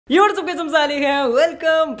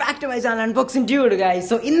Welcome back to my channel Unboxing Dude guys.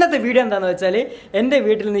 So ഇന്നത്തെ video എന്താണെന്ന് വെച്ചാൽ എൻ്റെ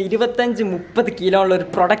വീട്ടിൽ നിന്ന് 25-30 കിലോ ഉള്ള ഒരു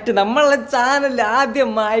പ്രൊഡക്റ്റ് നമ്മളുടെ ചാനലിൽ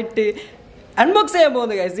ആദ്യമായിട്ട് അൺബോക്സ് ചെയ്യാൻ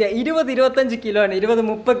പോകുന്നത് ഗൈസ്. 20-25 കിലോ ആണ്,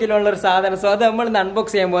 20-30 കിലോ ഉള്ള ഒരു സാധനം. സോ അത് നമ്മൾ ഇന്ന്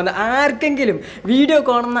അൺബോക്സ് ചെയ്യാൻ പോകുന്നത്. ആർക്കെങ്കിലും വീഡിയോ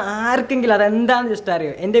കാണുന്ന ആർക്കെങ്കിലും അതെന്താണെന്ന് ജസ്റ്റ്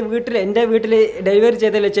അറിയോ? എൻ്റെ വീട്ടിൽ ഡെലിവറി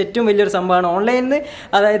ചെയ്തതിൽ വെച്ച് ഏറ്റവും വലിയൊരു സംഭവമാണ് ഓൺലൈനിൽ നിന്ന്,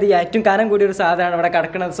 അതായത് ഏറ്റവും കനം കൂടിയൊരു സാധനമാണ് ഇവിടെ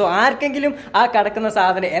കിടക്കുന്നത്. സോ ആർക്കെങ്കിലും ആ കിടക്കുന്ന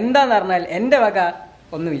സാധനം എന്താണെന്ന് പറഞ്ഞാൽ എൻ്റെ വക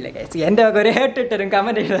ഒന്നുമില്ല ഗൈസ്, എൻ്റെ വക ഒരു ഇട്ടരും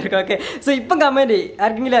കമൻറ്റ് ചെയ്തവർക്ക്. ഓക്കെ, സോ ഇപ്പം കമൻറ്റ്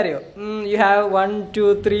ആർക്കെങ്കിലും അറിയോ? യു ഹാവ് 1 2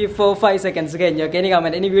 3 4 5 സെക്കൻഡ്സ് കഴിഞ്ഞു. ഓക്കെ, ഇനി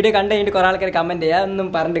കമൻറ്റ്, ഇനി വീഡിയോ കണ്ടു കഴിഞ്ഞിട്ട് കുറേ ആൾക്കാർ കമൻറ്റ് ചെയ്യുക, ഒന്നും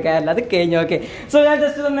പറഞ്ഞിട്ട് കാര്യമില്ല, അത് കഴിഞ്ഞു. ഓക്കെ, സോ ഞാൻ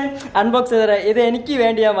ജസ്റ്റ് ഒന്ന് അൺബോക്സ് ചെയ്ത് തരാം. ഇത് എനിക്ക്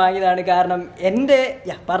വേണ്ടി ഞാൻ വാങ്ങിയതാണ്. കാരണം എൻ്റെ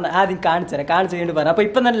ആദ്യം കാണിച്ചു കഴിഞ്ഞിട്ട് പറയാം. അപ്പോൾ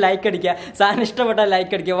ഇപ്പം തന്നെ ലൈക്ക് അടിക്കുക, സാധനം ഇഷ്ടപ്പെട്ടാൽ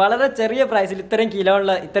ലൈക്ക് അടിക്കുക. വളരെ ചെറിയ പ്രൈസിൽ ഇത്രയും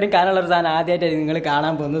കാനുള്ള ഒരു സാധനം ആദ്യമായിട്ടാണ് നിങ്ങൾ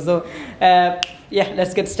കാണാൻ പോകുന്നത്. So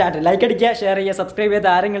let's get start. Like അടിക്കുക, ഷെയർ ചെയ്യുക, സബ്സ്ക്രൈബ് ചെയ്ത്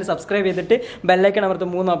ആരെങ്കിലും സബ്സ്ക്രൈബ് ചെയ്തിട്ട് ബെല്ലൈക്കൺ അമർത്ത്.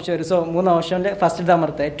 3 ഓപ്ഷൻ വരും. സോ 3 ഓപ്ഷൻ്റെ ഫസ്റ്റ്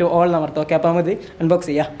അമർത്ത്, ഏറ്റവും ഓൾ അമർത്ത്. ഓക്കെ, അപ്പോൾ നമുക്ക് അൺബോക്സ്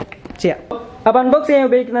ചെയ്യാം. അപ്പോൾ അൺബോക്സ് ചെയ്യാൻ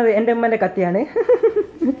ഉപയോഗിക്കുന്നത് എൻ്റെ അമ്മേൻ്റെ കത്തിയാണ്.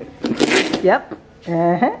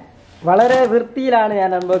 വളരെ വൃത്തിയിലാണ്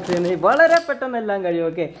ഞാൻ അൺബോക്സ് ചെയ്യുന്നത്. വളരെ പെട്ടെന്ന് എല്ലാം കഴിയും.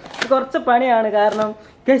 ഓക്കെ, കുറച്ച് പണിയാണ്. കാരണം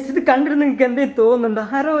ഇത് കണ്ടിട്ട് നിങ്ങൾക്ക് എന്തെങ്കിലും തോന്നുന്നുണ്ടോ?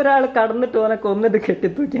 ആരോ ഒരാൾ കടന്നിട്ട് ഓനെ കൊന്നിട്ട്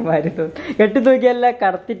കെട്ടിത്തൂക്കിയ മാതിരി തോന്നും. കെട്ടിത്തൂക്കിയെല്ലാം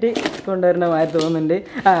കടത്തിട്ട് കൊണ്ടുവരുന്ന മാതിരി തോന്നുന്നുണ്ട്.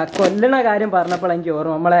 കൊല്ലണ കാര്യം പറഞ്ഞപ്പോൾ എനിക്ക്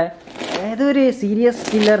ഓർമ്മ, നമ്മളെ ഏതൊരു സീരിയസ്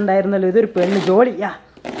കില്ലർ ഉണ്ടായിരുന്നല്ലോ, ഇതൊരു പെണ്ണ്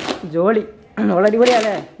ജോളി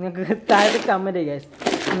അടിപൊളിയല്ലേ? നിങ്ങൾക്ക് താഴെ കമൻറ്റ് ഗൈസ്,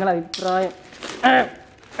 നിങ്ങളെ അഭിപ്രായം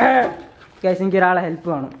ഗൈസ്. എനിക്കൊരാളെ ഹെൽപ്പ്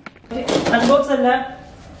വേണം. അൺബോക്സ് അല്ല,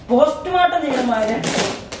 പോസ്റ്റ്മോർട്ടം ചെയ്യണ മാതിരി.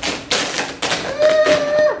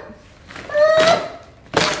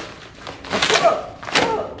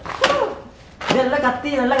 നല്ല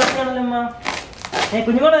കത്തിയാണല്ലോ അമ്മ.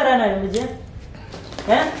 കുഞ്ഞുമോള് വരാനാണ് വിളിച്ച്.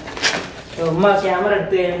 ഉമ്മ ക്യാമറ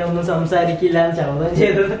എടുത്തു കഴിഞ്ഞാൽ ഒന്നും സംസാരിക്കില്ല എന്ന് ശബ്ദം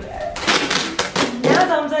ചെയ്തത്. ഞാൻ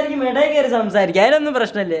സംസാരിക്കും, ഇടയിൽ കയറി സംസാരിക്കും, അതിനൊന്നും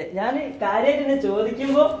പ്രശ്നമില്ലേ. ഞാൻ കാര്യമായിട്ട്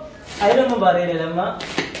ചോദിക്കുമ്പോ അതിലൊന്നും പറയില്ലല്ലോ അമ്മ.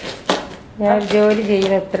 ഞാൻ ജോലി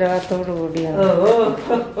ചെയ്യുന്ന ഉത്തരവാദിത്തോട് കൂടിയാണ്.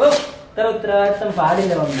 ഇത്ര ഉത്തരവാദിത്തം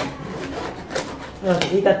പാടില്ല വന്നു.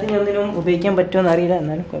 ഈ കത്തിനി ഒന്നിനും ഉപയോഗിക്കാൻ പറ്റുമെന്ന് അറിയില്ല,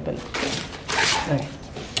 എന്നാലും കുഴപ്പമില്ല.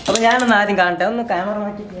 അപ്പൊ ഞാനൊന്ന് ആദ്യം കാണട്ടെ, ഒന്ന് ക്യാമറ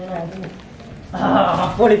മാറ്റി.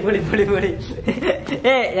 പൊളി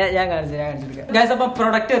ഞാൻ കാണിച്ചു. അപ്പൊ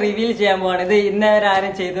പ്രൊഡക്റ്റ് റിവീൽ ചെയ്യാൻ പോവാണ്. ഇത് ഇന്നേവരെ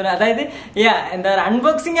ആരും ചെയ്തു, അതായത് എന്താ പറയുക,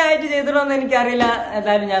 അൺബോക്സിംഗ് ആയിട്ട് ചെയ്തിട്ടോന്ന് എനിക്കറിയില്ല.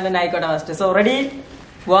 എന്തായാലും ഞാൻ തന്നെ ആയിക്കോട്ടെ ഫസ്റ്റ്. സോ റെഡി,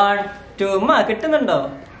 1 2 കിട്ടുന്നുണ്ടോ?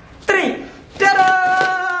 3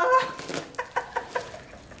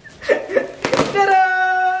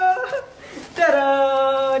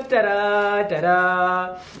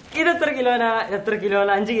 ഇത് എത്ര കിലോനാ?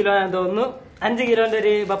 5 കിലോനാന്ന് തോന്നുന്നു. 5 കിലോന്റെ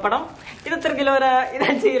ഒരു പപ്പടം. ഇത് എത്ര കിലോനാ? ഇത്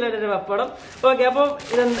 5 കിലോന്റെ ഒരു പപ്പടം. ഓക്കെ, അപ്പം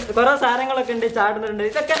ഇത് കുറെ സാധനങ്ങളൊക്കെ ഉണ്ട്, ചാടുന്നുണ്ട്.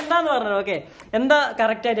 ഇതൊക്കെ എന്താന്ന് പറഞ്ഞത്? ഓക്കെ, എന്താ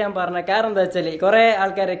കറക്റ്റായിട്ട് ഞാൻ പറഞ്ഞത്? കാരണം എന്താ വെച്ചാൽ കുറെ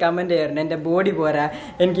ആൾക്കാർ കമന്റ് ചെയ്യാറുണ്ട്, എന്റെ ബോഡി പോരാ,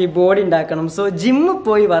 എനിക്ക് ഈ ബോഡി ഉണ്ടാക്കണം. സോ ജിമ്മിൽ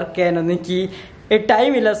പോയി വർക്ക് ചെയ്യാനൊന്നും എനിക്ക്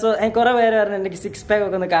ടൈമില്ല. സോ കുറെ പേര് പറഞ്ഞു എനിക്ക് 6 പാക്ക്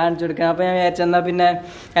ഒക്കെ ഒന്ന് കാണിച്ചു കൊടുക്കണം. അപ്പോൾ ഞാൻ വിചാരിച്ചെന്നാൽ പിന്നെ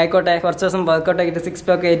ആയിക്കോട്ടെ, കുറച്ച് ദിവസം വർക്കൗട്ട് ആക്കിയിട്ട് 6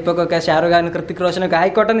 പാക്ക് 8 പാക്ക് ഒക്കെ ഷാറുഖ് ഖാൻ, കൃത്തിക് റോഷനൊക്കെ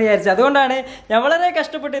ആയിക്കോട്ടെ എന്ന് വിചാരിച്ചു. അതുകൊണ്ടാണ് ഞാൻ വളരെ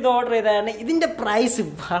കഷ്ടപ്പെട്ട് ഇത് ഓർഡർ ചെയ്തതാണ്. ഇതിൻ്റെ പ്രൈസ്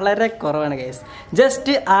വളരെ കുറവാണ് ഗൈസ്.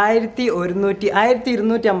 ജസ്റ്റ്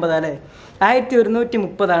 1250 അല്ലേ,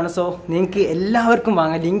 1130 സോ നിങ്ങൾക്ക് എല്ലാവർക്കും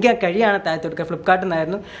വാങ്ങാം. ലിങ്ക് കഴിയാണ് താഴത്ത് കൊടുക്കുക. ഫ്ലിപ്കാർട്ടിൽ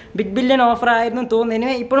നിന്നായിരുന്നു, ബിഗ് ബില്യൺ ഓഫർ ആയിരുന്നു തോന്നുന്നു.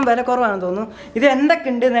 ഇനി ഇപ്പോഴും വില കുറവാണെന്ന് തോന്നുന്നു. ഇത് എന്തൊക്കെ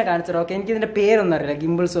ഉണ്ട് എന്ന് ഞാൻ കാണിച്ചത്. ഓക്കെ, എനിക്ക് ഇതിൻ്റെ പേരൊന്നും അറിയില്ല,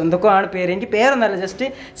 ഗിംബിൾസോ എന്തൊക്കെയാണ് പേര്, എനിക്ക് പേരൊന്നും അറിയില്ല. ജസ്റ്റ്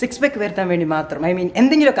 6 പാക്ക് വരുത്താൻ വേണ്ടി മാത്രം. ഐ മീൻ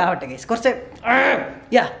എന്തെങ്കിലുമൊക്കെ ആവട്ടെ ഗൈസ്, കുറച്ച്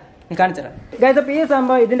ഞാൻ കാണിച്ചുതരാം ഗൈസ്. അപ്പോൾ ഈ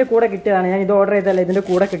സംഭവം ഇതിൻ്റെ കൂടെ കിട്ടിയതാണ്. ഞാൻ ഇത് ഓർഡർ ചെയ്തല്ല, ഇതിൻ്റെ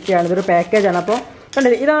കൂടെ കിട്ടിയാണ്. ഇതൊരു പാക്കേജാണ്. അപ്പോൾ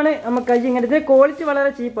കണ്ടില്ല, ഇതാണ് നമുക്ക് ഇങ്ങനെ. ഇതിൻ്റെ ക്വാളിറ്റി വളരെ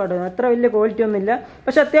ചീപ്പാണ്, അത്ര വലിയ ക്വാളിറ്റി ഒന്നുമില്ല.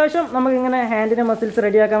 പക്ഷെ അത്യാവശ്യം നമുക്കിങ്ങനെ ഹാൻഡിൻ്റെ മസിൽസ്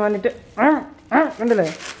റെഡിയാക്കാൻ വേണ്ടിയിട്ട് കണ്ടില്ലേ,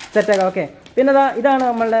 സെറ്റാക്കാം. ഓക്കെ, പിന്നെ ഇതാണ്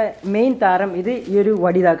നമ്മളുടെ മെയിൻ താരം. ഇത് ഈ ഒരു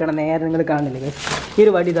വടി ഇതാക്കണം, നേരെ നിങ്ങൾ കാണില്ലേ, ഈ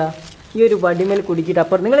ഒരു വടി ഈ ഒരു വടിമേൽ കുടുക്കിയിട്ട്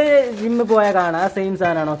അപ്പുറം നിങ്ങൾ ജിമ്മിൽ പോയാൽ കാണാം, സെയിം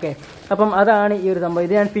സാധനമാണ്. ഓക്കെ, അപ്പം അതാണ് ഈ ഒരു സംഭവം.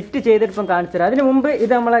 ഇത് ഞാൻ ഫിറ്റ് ചെയ്തിട്ട് ഇപ്പം കാണിച്ചു തരാം. അതിന് മുമ്പ്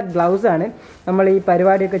ഇത് നമ്മളെ ഗ്ലൗസാണ്. നമ്മൾ ഈ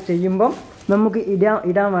പരിപാടിയൊക്കെ ചെയ്യുമ്പം നമുക്ക്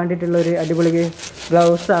ഇടാൻ വേണ്ടിയിട്ടുള്ളൊരു അടിപൊളി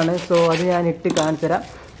ഗ്ലൗസാണ്. സോ അത് ഞാൻ ഇട്ട് കാണിച്ചു തരാം.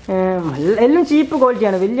 എല്ലാം ചീപ്പ്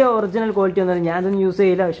ക്വാളിറ്റിയാണ്, വലിയ ഒറിജിനൽ ക്വാളിറ്റി ഒന്നും ഞാനതൊന്നും യൂസ്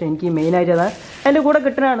ചെയ്യില്ല. പക്ഷേ എനിക്ക് മെയിനായിട്ട് അതാണ് അതിൻ്റെ കൂടെ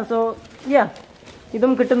കിട്ടുന്നതാണ്. സോ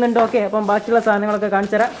ഇതും കിട്ടുന്നുണ്ട്. ഓക്കെ, അപ്പം ബാക്കിയുള്ള സാധനങ്ങളൊക്കെ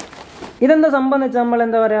കാണിച്ചു തരാം. ഇതെന്താ സംഭവം എന്ന് വെച്ചാൽ, നമ്മൾ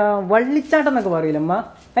എന്താ പറയുക, വള്ളിച്ചാട്ടം എന്നൊക്കെ പറയില്ലമ്മ,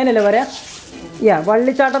 അതിനല്ലേ പറയാ?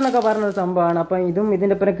 വള്ളിച്ചാട്ടം എന്നൊക്കെ പറഞ്ഞൊരു സംഭവമാണ്. അപ്പം ഇതും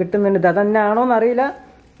ഇതിൻ്റെ ഒപ്പം കിട്ടുന്നുണ്ട്. അതന്നെയാണോ എന്നറിയില്ല.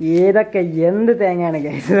 ഏതൊക്കെ എന്ത് തേങ്ങയാണ്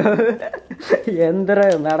ഗൈസ്, എന്തൊരു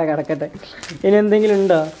നാടെ കിടക്കട്ടെ. ഇനി എന്തെങ്കിലും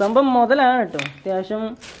ഉണ്ടോ? സംഭവം മുതലാണ് കേട്ടോ, അത്യാവശ്യം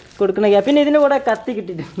കൊടുക്കണ. പിന്നെ ഇതിൻ്റെ കൂടെ കത്തി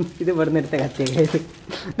കിട്ടിയിട്ട് ഇത് ഇവിടുന്ന് എടുത്ത കത്തി ഗൈസ്.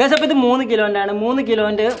 അപ്പോൾ ഇത് 3 കിലോൻ്റെ ആണ്. 3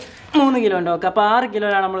 കിലോൻ്റെ 3 കിലോ ഉണ്ട്. ഓക്കെ, അപ്പോൾ 6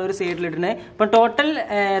 കിലോയാണ് നമ്മൾ ഒരു സൈഡിലിടുന്നത്. അപ്പം ടോട്ടൽ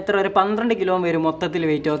എത്ര ഒരു 12 കിലോ വരും മൊത്തത്തിൽ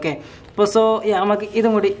വെയിറ്റ്. ഓക്കെ, അപ്പോൾ സോ നമുക്ക്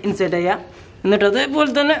ഇതും കൂടി ഇൻസേർട്ട് ചെയ്യാം. എന്നിട്ട്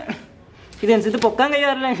അതേപോലെ തന്നെ ഇത് പൊക്കാൻ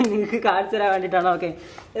കഴിയാറില്ല, നിങ്ങൾക്ക് കാണിച്ചു തരാൻ വേണ്ടിയിട്ടാണ്. ഓക്കെ,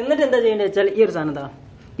 എന്നിട്ട് എന്താ ചെയ്യേണ്ടത് വെച്ചാൽ ഈ ഒരു സാധനം എന്താ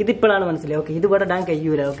ഇതിപ്പോഴാണ് മനസ്സിലായി. ഓക്കെ, ഇത് ഇവിടെ ഇടാൻ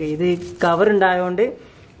കഴിയൂല. ഓക്കെ, ഇത് കവർ ഉണ്ടായതുകൊണ്ട്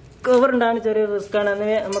ചെറിയ റിസ്ക് ആണ്.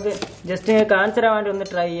 എന്ന് നമുക്ക് ജസ്റ്റ് കാണിച്ചു തരാൻ വേണ്ടി ഒന്ന്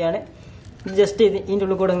ട്രൈ ചെയ്യാണ്. ജസ്റ്റ് ഇതിൻ്റെ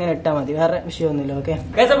ഉള്ളിൽ കൂടെ ഇങ്ങനെ ഇട്ടാൽ മതി, വേറെ വിഷയമൊന്നുമില്ല. ഓക്കെ,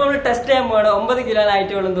 അപ്പോൾ നമ്മൾ ടെസ്റ്റ് ചെയ്യാൻ പോകണം. 9 കിലോ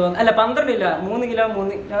ആയിട്ടുള്ളൂ തോന്നുന്നു. അല്ല 12 കിലോ, 3 കിലോ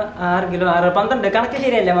 6 കിലോ 12 കണക്ക്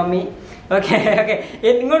ശരിയല്ലേ മമ്മി? ഓക്കെ ഓക്കെ,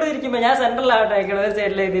 ഇങ്ങോട്ട് തിരിക്കുമ്പോൾ ഞാൻ സെൻട്രലാവട്ടെ വയ്ക്കണം, ഒരു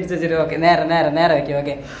സൈഡിലേക്ക് തിരിച്ചു വെച്ചിട്ട്. ഓക്കെ, നേരെ വയ്ക്കും.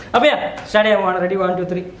 ഓക്കെ, അപ്പോൾ സ്റ്റാർട്ട് ചെയ്യാൻ പോകണം. റെഡി 1 2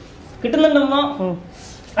 3. കിട്ടുന്നുണ്ടമ്മോ?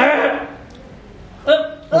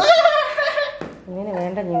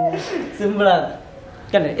 സിമ്പിളാണ്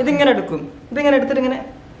കണ്ടേ. ഇതിങ്ങനെ എടുക്കും, ഇതിങ്ങനെ എടുത്തിട്ട് ഇങ്ങനെ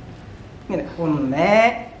 1 2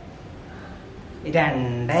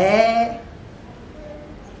 3.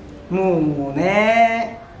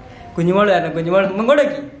 കുഞ്ഞുമോള് വരണം, കുഞ്ഞുമോൾ ഇങ്ങോട്ട്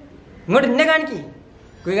നോക്കി, ഇങ്ങോട്ട് എന്നെ കാണിക്കി.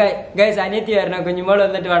 ഗൈസ് അനിയത്തി വരണം, കുഞ്ഞുമോൾ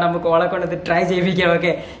വന്നിട്ട് വേണം നമുക്ക് ഓളെ കൊണ്ടത് ട്രൈ ചെയ്യിപ്പിക്കാം.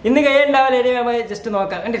 ഓക്കെ, ഇന്ന് കൈയുണ്ടാവില്ല, ഇനി നമ്മൾ ജസ്റ്റ്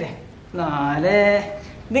നോക്കാം. കണ്ടില്ലേ 4.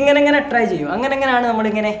 ഇതിങ്ങനെ ട്രൈ ചെയ്യും. അങ്ങനെയാണ്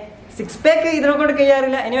നമ്മളിങ്ങനെ 6 പാക്ക് ഇതിനെ കൊണ്ട്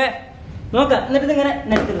കഴിയാറില്ല. എനിവേ നോക്കാം. എന്നിട്ട് ഇതിങ്ങനെ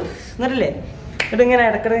എന്നിട്ടില്ലേ, എന്നിട്ടിങ്ങനെ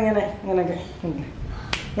ഇടക്കിടെ ഇങ്ങനെയൊക്കെ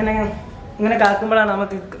ഇങ്ങനെ കാക്കുമ്പോഴാണ്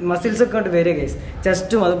നമുക്ക് മസിൽസ് ഒക്കെ കൊണ്ട് വരിക ഗൈസ്.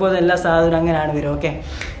 ചെസ്റ്റും അതുപോലെ എല്ലാ സാധനവും അങ്ങനെയാണ് വരും. ഓക്കെ,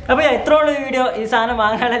 അപ്പോൾ ഇത്രയുള്ള വീഡിയോ. ഈ സാധനം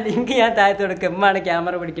വാങ്ങാനുള്ള ലിങ്ക് ഞാൻ താഴത്ത് കൊടുക്കും. എമ്മാണ്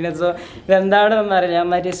ക്യാമറ പിടിക്കുന്നത്. സോ ഇതെന്താണെന്നൊന്നും അറിയില്ല, ഞാൻ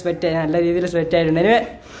മാറ്റി സ്വെറ്റ് നല്ല രീതിയിൽ സ്വെറ്റ് ആയിട്ടുണ്ട്. എനിവേ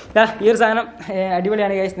ഈ ഒരു സാധനം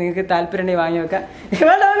അടിപൊളിയാണ് ഗൈസ്. നിങ്ങൾക്ക് താല്പര്യമുണ്ടെങ്കിൽ വാങ്ങി വെക്കാം.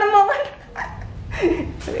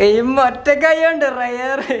 ഒറ്റക്കൈ കൊണ്ട്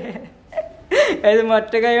റയർ ഇത്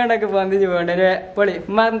ഒറ്റക്കൈ കൊണ്ടൊക്കെ പൊന്തിച്ച് പോകേണ്ടി പൊളി.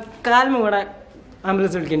 കാൽമ കൂടെ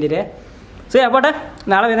ആംബുലൻസ് വിളിക്കേണ്ടിരേ. സോ പോട്ടെ,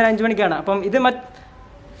 നാളെ വൈകുന്നേരം 5 മണിക്കാണ്. അപ്പം ഇത്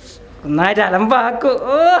ഒന്നായിട്ട് അലമ്പാക്കൂ.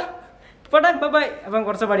 ഓ പോട്ടെ, ബൈ. അപ്പം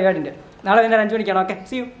കുറച്ച് പരിപാടിയുണ്ട്. നാളെ വൈകുന്നേരം 5 മണിക്കാണ്. Okay,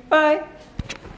 see you, by.